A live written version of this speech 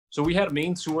So we had a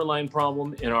main sewer line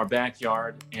problem in our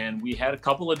backyard, and we had a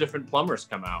couple of different plumbers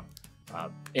come out.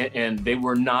 And they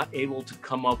were not able to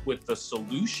come up with a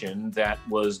solution that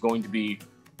was going to be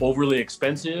overly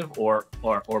expensive or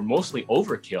mostly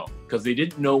overkill, because they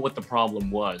didn't know what the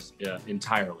problem was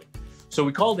entirely. So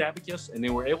we called Abacus, and they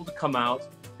were able to come out.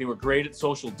 They were great at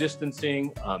social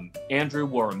distancing. Andrew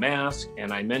wore a mask,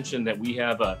 and I mentioned that we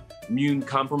have a immune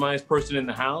compromised person in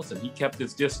the house, and he kept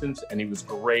his distance, and he was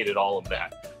great at all of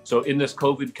that. So in this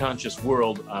COVID conscious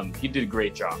world, he did a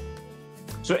great job.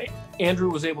 So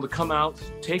Andrew was able to come out,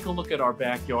 take a look at our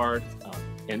backyard,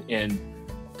 and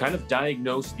kind of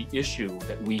diagnose the issue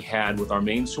that we had with our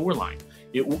main sewer line.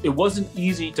 It wasn't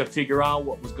easy to figure out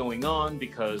what was going on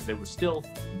because there was still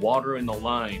water in the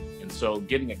line. And so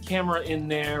getting a camera in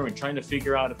there and trying to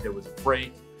figure out if there was a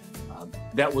break,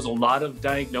 that was a lot of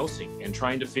diagnosing and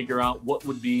trying to figure out what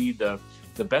would be the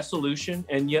best solution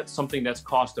and yet something that's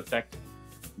cost effective.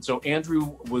 And so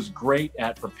Andrew was great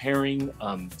at preparing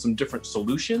some different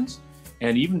solutions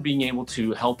and even being able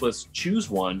to help us choose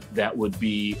one that would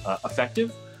be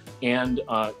effective and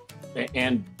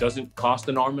doesn't cost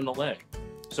an arm and a leg.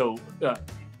 So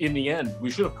in the end, we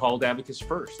should have called Abacus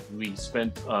first. We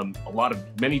spent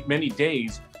many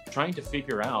days trying to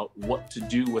figure out what to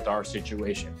do with our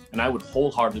situation. And I would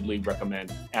wholeheartedly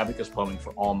recommend Abacus Plumbing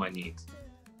for all my needs.